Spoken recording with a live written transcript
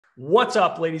What's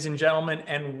up, ladies and gentlemen,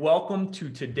 and welcome to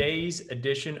today's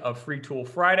edition of Free Tool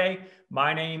Friday.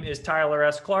 My name is Tyler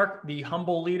S. Clark, the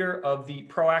humble leader of the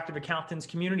proactive accountants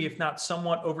community, if not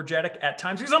somewhat overgetic at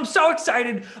times, because I'm so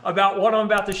excited about what I'm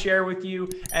about to share with you.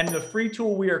 And the free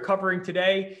tool we are covering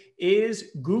today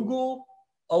is Google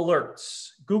Alerts.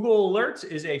 Google Alerts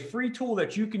is a free tool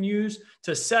that you can use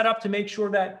to set up to make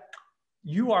sure that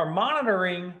you are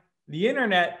monitoring the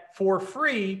internet for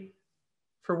free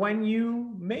for when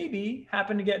you maybe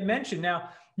happen to get mentioned. Now,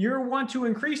 you want to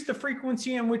increase the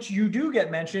frequency in which you do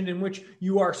get mentioned, in which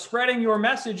you are spreading your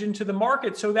message into the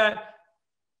market so that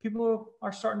people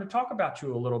are starting to talk about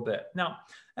you a little bit. Now,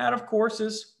 that of course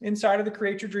is inside of the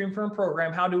Create Your Dream Firm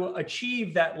program, how to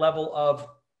achieve that level of,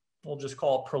 we'll just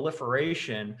call it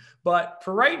proliferation. But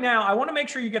for right now, I want to make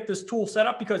sure you get this tool set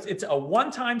up because it's a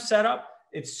one-time setup.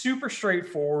 It's super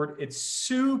straightforward. It's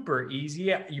super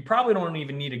easy. You probably don't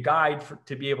even need a guide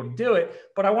to be able to do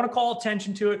it, but I want to call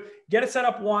attention to it. Get it set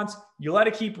up once, you let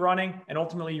it keep running, and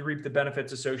ultimately you reap the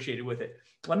benefits associated with it.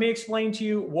 Let me explain to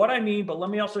you what I mean, but let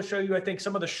me also show you, I think,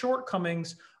 some of the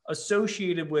shortcomings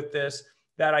associated with this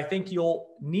that I think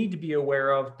you'll need to be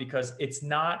aware of because it's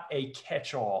not a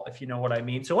catch-all, if you know what I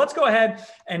mean. So let's go ahead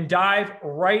and dive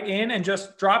right in and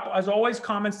just drop, as always,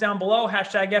 comments down below,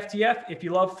 hashtag FTF. If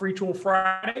you love Free Tool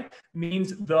Friday,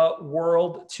 means the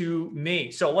world to me.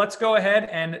 So let's go ahead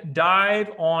and dive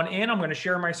on in. I'm going to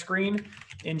share my screen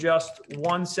in just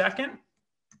 1 second.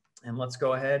 And let's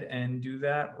go ahead and do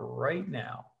that right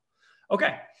now.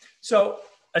 Okay, so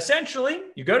essentially,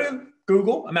 you go to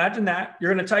Google, imagine that.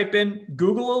 You're going to type in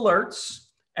Google Alerts,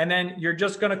 and then you're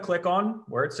just going to click on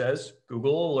where it says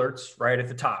Google Alerts right at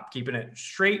the top, keeping it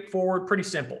straightforward, pretty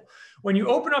simple. When you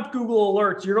open up Google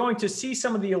Alerts, you're going to see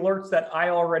some of the alerts that I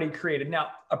already created.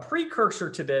 Now, a precursor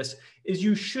to this is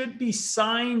you should be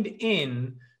signed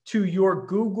in to your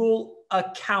Google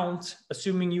account,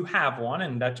 assuming you have one,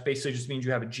 and that basically just means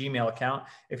you have a Gmail account.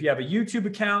 If you have a YouTube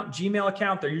account, Gmail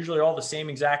account, they're usually all the same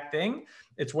exact thing.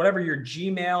 It's whatever your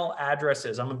Gmail address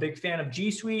is. I'm a big fan of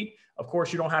G Suite. Of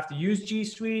course, you don't have to use G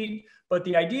Suite, but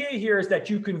the idea here is that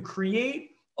you can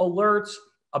create alerts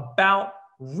about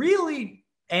really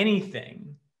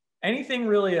anything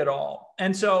really at all.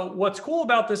 And so what's cool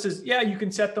about this is, yeah, you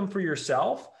can set them for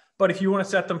yourself, but if you want to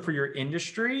set them for your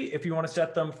industry, if you want to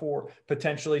set them for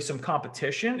potentially some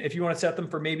competition, if you want to set them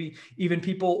for maybe even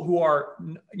people who are,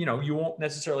 you know, you won't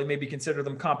necessarily maybe consider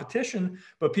them competition,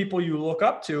 but people you look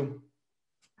up to,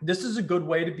 this is a good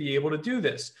way to be able to do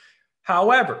this.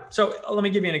 However, so let me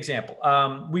give you an example.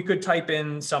 We could type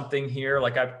in something here,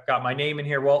 like I've got my name in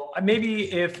here. Well,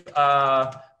 maybe if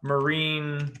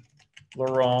Marine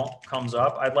Laurent comes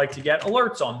up, I'd like to get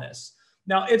alerts on this.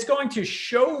 Now it's going to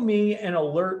show me an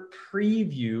alert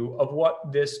preview of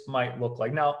what this might look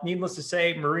like. Now, needless to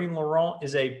say, Marine Laurent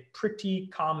is a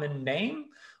pretty common name.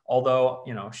 Although,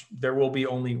 you know, there will be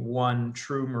only one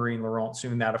true Marine Laurent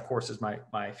soon. That, of course, is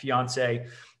my fiance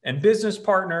and business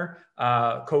partner,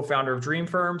 co-founder of Dream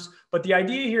Firms. But the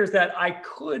idea here is that I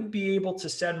could be able to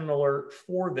set an alert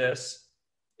for this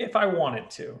if I wanted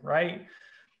to, right?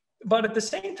 But at the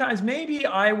same time, maybe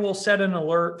I will set an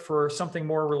alert for something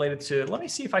more related to, let me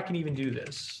see if I can even do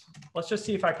this. Let's just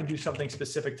see if I can do something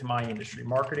specific to my industry,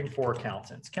 marketing for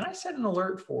accountants. Can I set an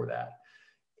alert for that?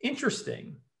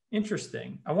 Interesting.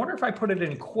 I wonder if I put it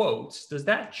in quotes, does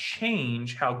that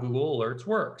change how Google Alerts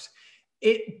works?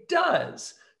 It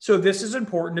does. So this is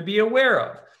important to be aware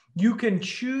of. You can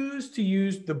choose to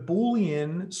use the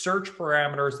Boolean search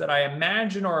parameters that I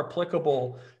imagine are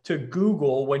applicable to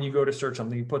Google when you go to search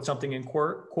something. You put something in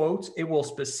quotes, it will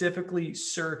specifically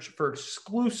search for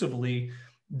exclusively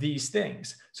these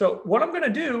things. So what I'm going to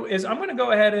do is I'm going to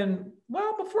go ahead and,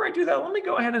 well, before I do that, let me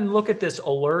go ahead and look at this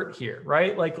alert here,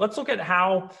 right? Like, let's look at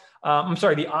how,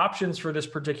 the options for this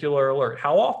particular alert.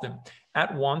 How often?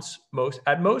 At most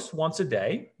once a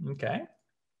day. Okay.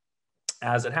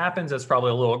 As it happens, that's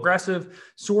probably a little aggressive.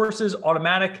 Sources,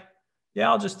 automatic. Yeah,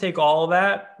 I'll just take all of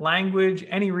that. Language,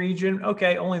 any region.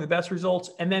 Okay, only the best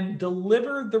results. And then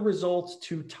deliver the results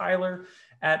to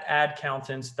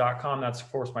Tyler@adcountants.com. That's,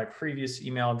 of course, my previous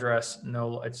email address.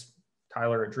 No, it's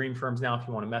Tyler at Dream Firms now. If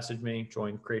you want to message me,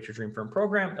 join Create Your Dream Firm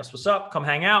program. That's what's up. Come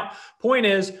hang out. Point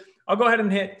is, I'll go ahead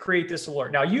and hit create this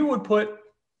alert. Now, you would put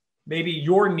maybe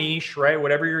your niche, right?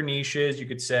 Whatever your niche is, you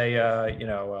could say,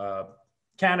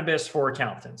 cannabis for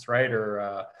accountants, right?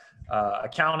 Or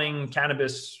accounting,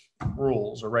 cannabis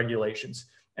rules or regulations.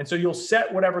 And so you'll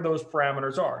set whatever those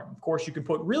parameters are. Of course, you can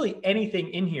put really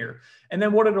anything in here. And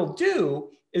then what it'll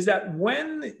do is that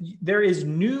when there is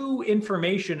new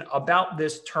information about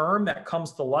this term that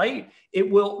comes to light, it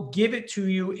will give it to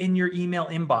you in your email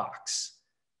inbox.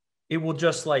 it will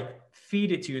just like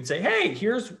feed it to you and say, hey,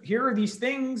 here are these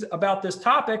things about this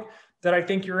topic that I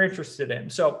think you're interested in.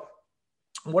 So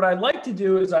what I'd like to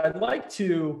do is I'd like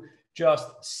to just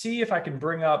see if I can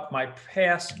bring up my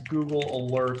past Google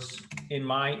alerts in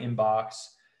my inbox,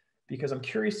 because I'm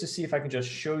curious to see if I can just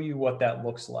show you what that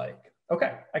looks like.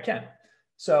 Okay, I can.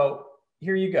 So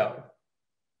here you go.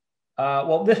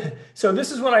 So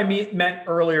this is what I meant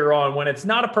earlier on when it's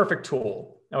not a perfect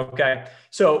tool. Okay,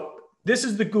 so this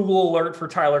is the Google alert for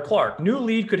Tyler Clark. New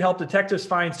lead could help detectives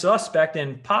find suspect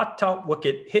in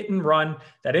Pawtucket hit and run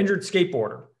that injured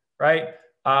skateboarder, right?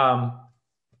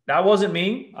 That wasn't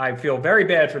me. I feel very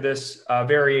bad for this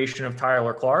variation of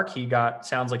Tyler Clark.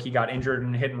 Sounds like he got injured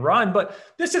in a hit and run, but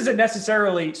this isn't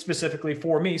necessarily specifically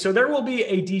for me. So there will be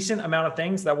a decent amount of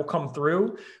things that will come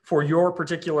through for your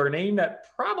particular name that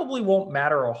probably won't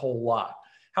matter a whole lot.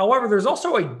 However, there's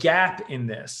also a gap in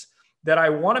this that I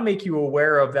want to make you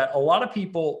aware of, that a lot of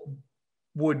people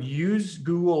would use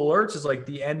Google Alerts as like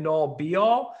the end all be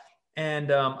all.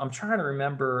 And I'm trying to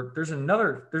remember, there's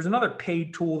another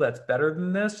paid tool that's better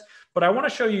than this, but I want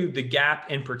to show you the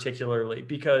gap in particularly,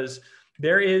 because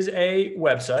there is a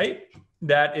website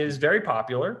that is very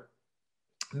popular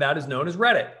that is known as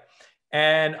Reddit.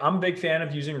 And I'm a big fan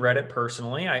of using Reddit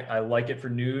personally. I like it for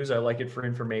news. I like it for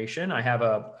information. I have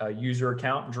a user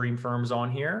account, Dream Firms,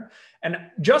 on here. And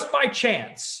just by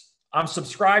chance, I'm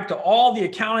subscribed to all the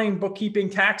accounting, bookkeeping,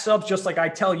 tax subs, just like I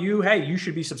tell you, hey, you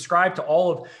should be subscribed to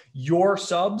all of your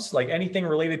subs, like anything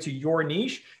related to your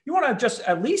niche. You want to just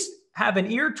at least have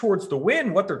an ear towards the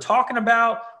wind, what they're talking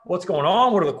about, what's going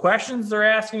on, what are the questions they're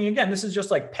asking. Again, this is just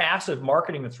like passive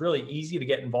marketing that's really easy to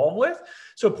get involved with.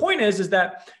 So point is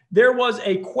that there was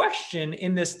a question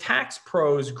in this Tax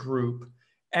Pros group,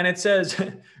 and it says,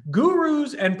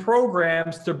 gurus and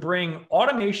programs to bring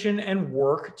automation and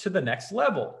work to the next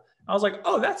level. I was like,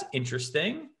 oh, that's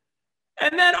interesting.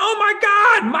 And then, oh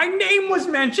my God, my name was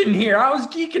mentioned here. I was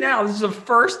geeking out. This is the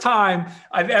first time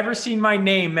I've ever seen my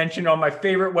name mentioned on my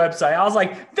favorite website. I was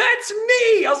like, that's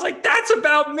me. I was like, that's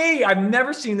about me. I've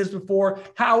never seen this before.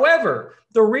 However,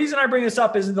 the reason I bring this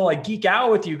up isn't to like geek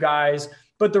out with you guys,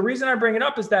 but the reason I bring it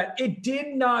up is that it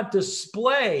did not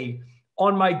display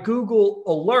on my Google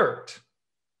alert.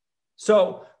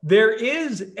 So there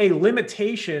is a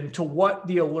limitation to what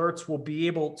the alerts will be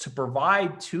able to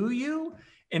provide to you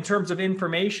in terms of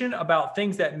information about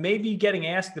things that may be getting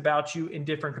asked about you in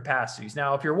different capacities.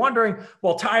 Now, if you're wondering,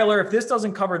 well, Tyler, if this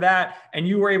doesn't cover that and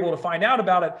you were able to find out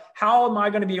about it, how am I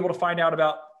going to be able to find out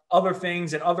about other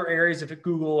things in other areas if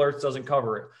Google Alerts doesn't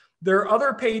cover it? There are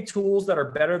other paid tools that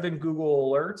are better than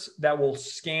Google Alerts that will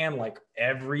scan like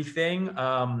everything.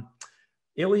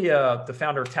 Ilya, the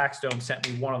founder of TaxDome, sent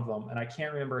me one of them, and I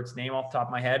can't remember its name off the top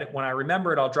of my head. When I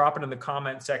remember it, I'll drop it in the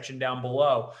comment section down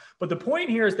below. But the point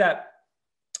here is that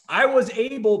I was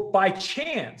able by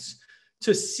chance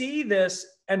to see this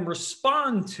and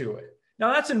respond to it.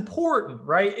 Now that's important,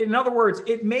 right? In other words,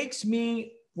 it makes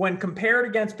me, when compared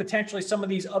against potentially some of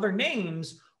these other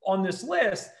names on this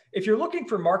list, if you're looking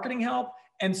for marketing help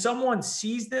and someone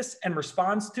sees this and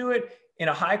responds to it in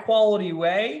a high quality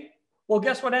way, well,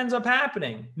 guess what ends up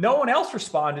happening? No one else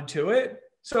responded to it.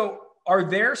 So are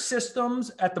their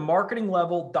systems at the marketing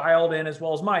level dialed in as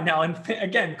well as mine? Now, and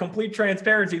again, complete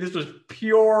transparency, this was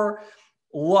pure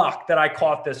luck that I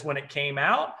caught this when it came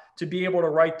out to be able to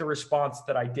write the response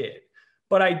that I did.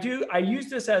 But I use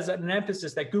this as an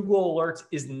emphasis that Google Alerts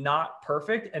is not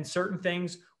perfect and certain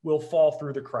things will fall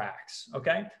through the cracks,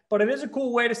 okay? But it is a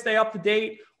cool way to stay up to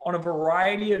date on a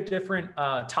variety of different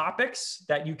topics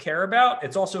that you care about.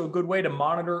 It's also a good way to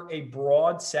monitor a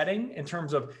broad setting in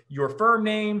terms of your firm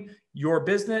name, your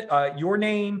business, your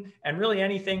name, and really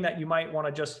anything that you might want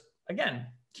to just, again,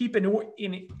 keep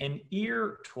an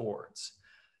ear towards.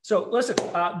 So listen,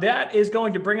 that is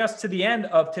going to bring us to the end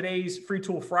of today's Free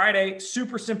Tool Friday.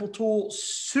 Super simple tool,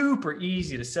 super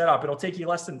easy to set up. It'll take you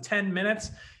less than 10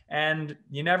 minutes. And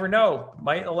you never know,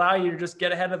 might allow you to just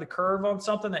get ahead of the curve on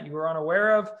something that you were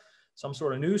unaware of, some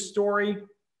sort of news story,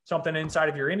 something inside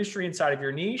of your industry, inside of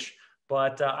your niche.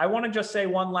 But I want to just say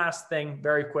one last thing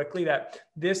very quickly, that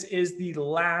this is the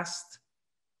last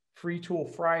Free Tool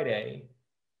Friday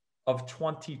of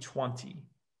 2020.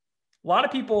 A lot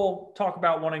of people talk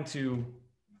about wanting to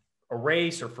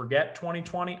erase or forget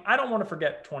 2020. I don't want to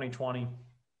forget 2020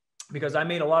 because I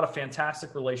made a lot of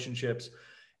fantastic relationships.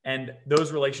 And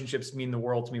those relationships mean the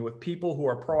world to me with people who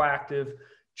are proactive,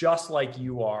 just like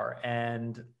you are.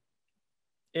 And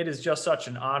it is just such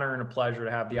an honor and a pleasure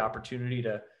to have the opportunity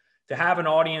to have an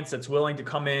audience that's willing to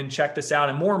come in, check this out,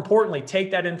 and more importantly, take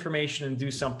that information and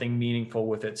do something meaningful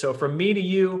with it. So from me to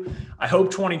you, I hope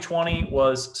 2020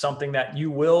 was something that you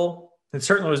will it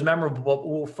certainly was memorable, but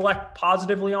we'll reflect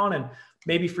positively on, and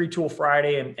maybe Free Tool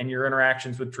Friday and your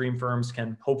interactions with dream firms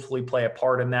can hopefully play a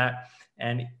part in that.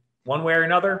 And one way or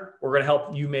another, we're going to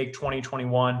help you make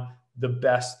 2021 the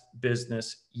best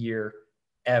business year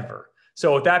ever.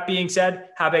 So with that being said,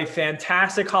 have a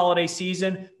fantastic holiday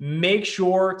season. Make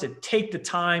sure to take the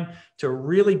time to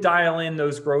really dial in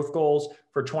those growth goals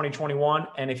for 2021.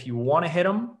 And if you want to hit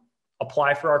them,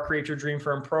 apply for our Create Your Dream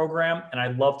Firm program. And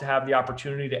I'd love to have the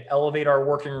opportunity to elevate our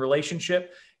working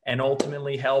relationship and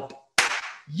ultimately help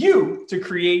you to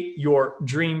create your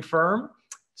dream firm.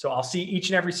 So I'll see each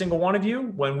and every single one of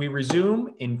you when we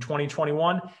resume in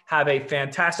 2021. Have a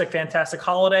fantastic, fantastic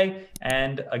holiday.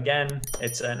 And again,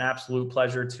 it's an absolute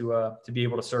pleasure to be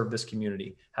able to serve this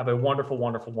community. Have a wonderful,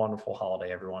 wonderful, wonderful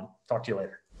holiday, everyone. Talk to you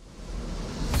later.